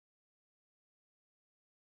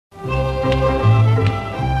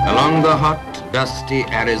Along the hot, dusty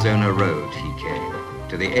Arizona road he came,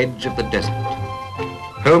 to the edge of the desert.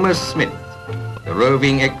 Homer Smith, the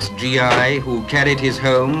roving ex-GI who carried his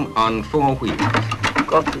home on 4 wheels.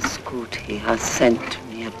 God is good. He has sent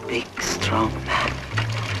me a big, strong man.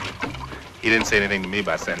 He didn't say anything to me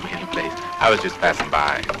about sending me any place. I was just passing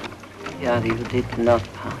by. Yeah, you did not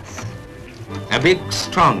pass. A big,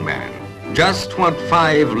 strong man. Just what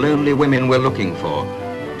 5 lonely women were looking for.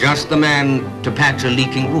 Just the man to patch a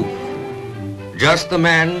leaking roof. Just the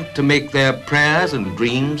man to make their prayers and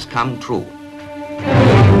dreams come true.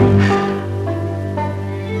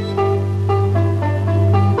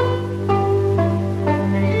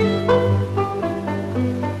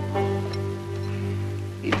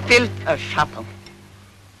 We built a chapel.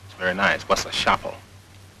 It's very nice. What's a chapel?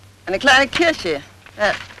 Eine kleine Kirche.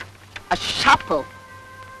 A chapel.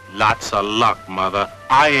 Lots of luck, Mother.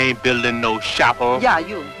 I ain't building no chapel. Yeah,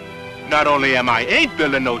 you. Not only am I ain't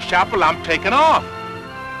building no chapel, I'm taking off.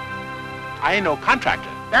 I ain't no contractor.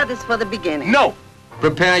 That is for the beginning. No.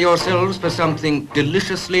 Prepare yourselves for something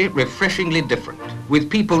deliciously, refreshingly different. With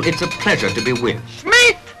people it's a pleasure to be with.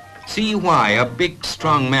 Smith! See why a big,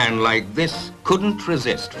 strong man like this couldn't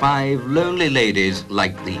resist 5 lonely ladies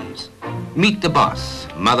like these. Meet the boss,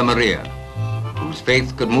 Mother Maria, whose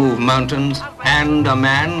faith could move mountains, and a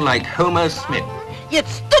man like Homer Smith.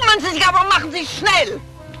 Jetzt dummen Sie sich, aber machen Sie schnell!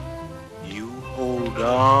 You hold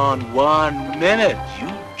on 1 minute. You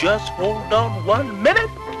just hold on 1 minute.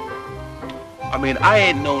 I mean, I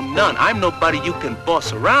ain't no nun. I'm nobody you can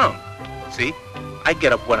boss around. See? I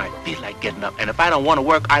get up when I feel like getting up, and if I don't want to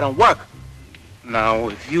work, I don't work. Now,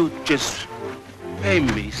 if you just pay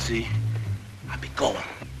me, see, I'll be going.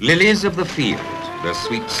 Lilies of the field. The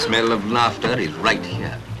sweet smell of laughter is right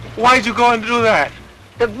here. Why'd you go and do that?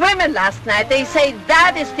 The women last night, they say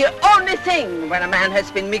that is the only thing when a man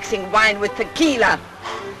has been mixing wine with tequila.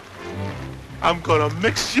 I'm gonna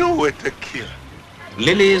mix you with tequila.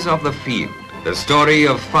 Lilies of the field. The story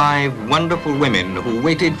of 5 wonderful women who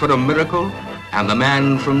waited for a miracle and the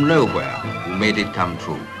man from nowhere who made it come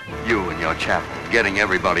true. You and your chapel, getting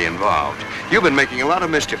everybody involved. You've been making a lot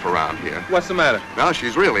of mischief around here. What's the matter? Now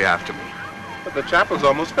she's really after me. But the chapel's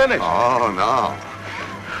almost finished. Oh, no.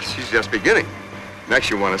 She's just beginning.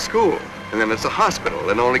 Next you want a school, and then it's a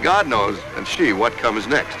hospital, and only God knows, and she, what comes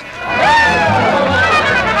next.